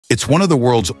It's one of the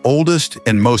world's oldest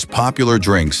and most popular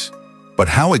drinks, but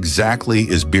how exactly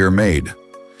is beer made?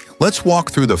 Let's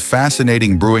walk through the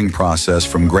fascinating brewing process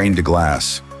from grain to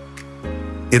glass.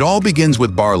 It all begins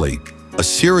with barley, a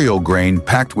cereal grain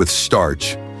packed with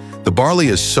starch. The barley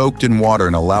is soaked in water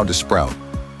and allowed to sprout.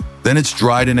 Then it's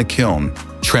dried in a kiln,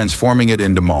 transforming it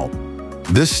into malt.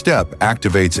 This step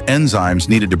activates enzymes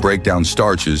needed to break down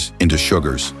starches into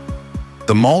sugars.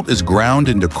 The malt is ground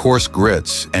into coarse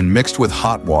grits and mixed with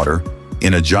hot water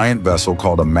in a giant vessel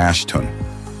called a mash tun.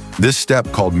 This step,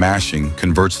 called mashing,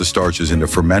 converts the starches into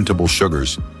fermentable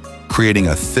sugars, creating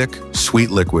a thick, sweet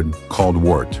liquid called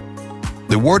wort.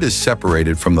 The wort is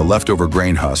separated from the leftover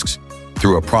grain husks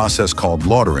through a process called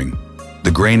lautering.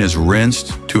 The grain is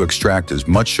rinsed to extract as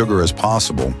much sugar as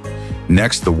possible.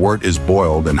 Next, the wort is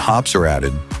boiled and hops are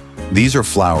added. These are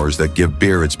flowers that give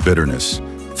beer its bitterness,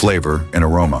 flavor, and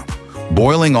aroma.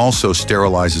 Boiling also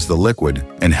sterilizes the liquid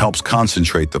and helps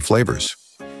concentrate the flavors.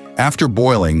 After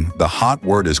boiling, the hot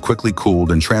wort is quickly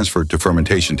cooled and transferred to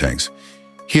fermentation tanks.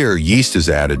 Here, yeast is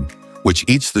added, which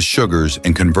eats the sugars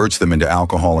and converts them into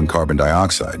alcohol and carbon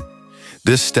dioxide.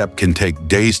 This step can take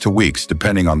days to weeks,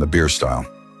 depending on the beer style.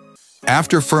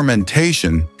 After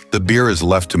fermentation, the beer is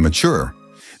left to mature.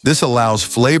 This allows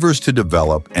flavors to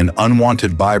develop and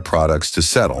unwanted byproducts to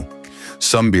settle.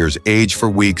 Some beers age for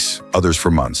weeks, others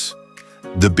for months.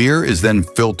 The beer is then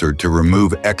filtered to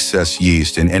remove excess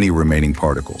yeast and any remaining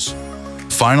particles.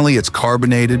 Finally, it's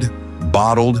carbonated,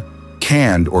 bottled,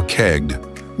 canned, or kegged,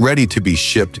 ready to be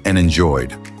shipped and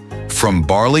enjoyed. From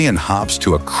barley and hops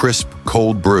to a crisp,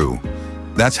 cold brew,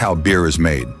 that's how beer is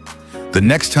made. The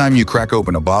next time you crack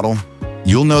open a bottle,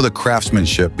 you'll know the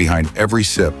craftsmanship behind every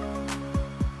sip.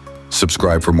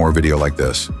 Subscribe for more video like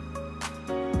this.